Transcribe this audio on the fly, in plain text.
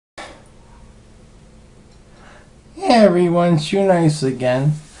Hey everyone, Shoe Nice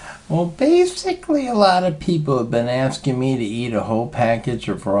again. Well, basically, a lot of people have been asking me to eat a whole package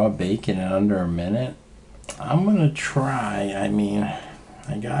of raw bacon in under a minute. I'm gonna try.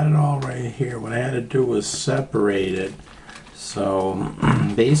 I got it all right here. What I had to do was separate it. So,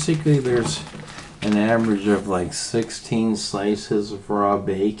 basically, there's an average of like 16 slices of raw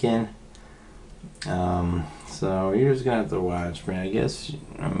bacon. So you're just gonna have to watch me.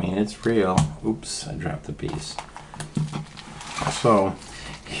 It's real. Oops, I dropped the piece. So,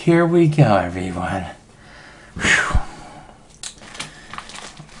 here we go, everyone. Whew.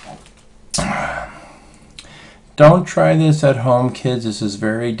 Don't try this at home, kids. This is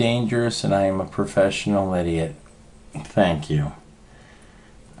very dangerous, and I am a professional idiot. Thank you.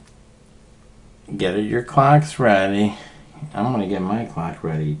 Get your clocks ready. I'm going to get my clock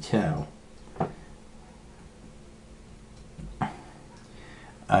ready, too.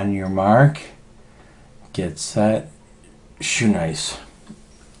 On your mark, get set, Shoe Nice.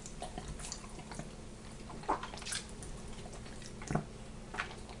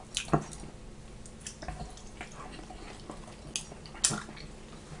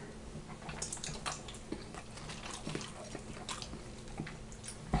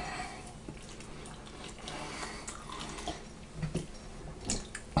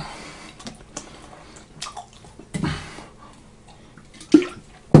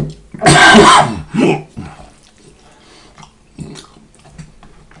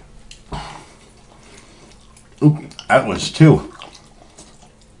 Oop, that was two.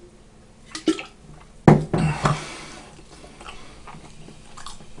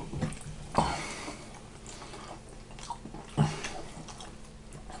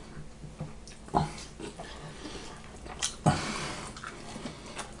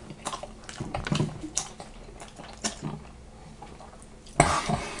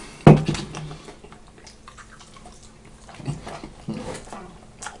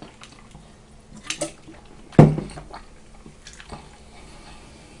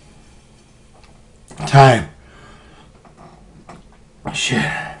 Time. Shit.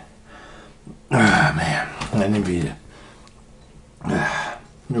 Ah, man. I didn't beat it.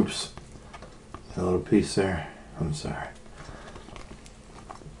 Oops. A little piece there. I'm sorry.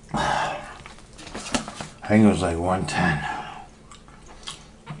 I think it was like 110.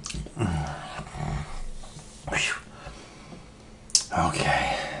 Okay.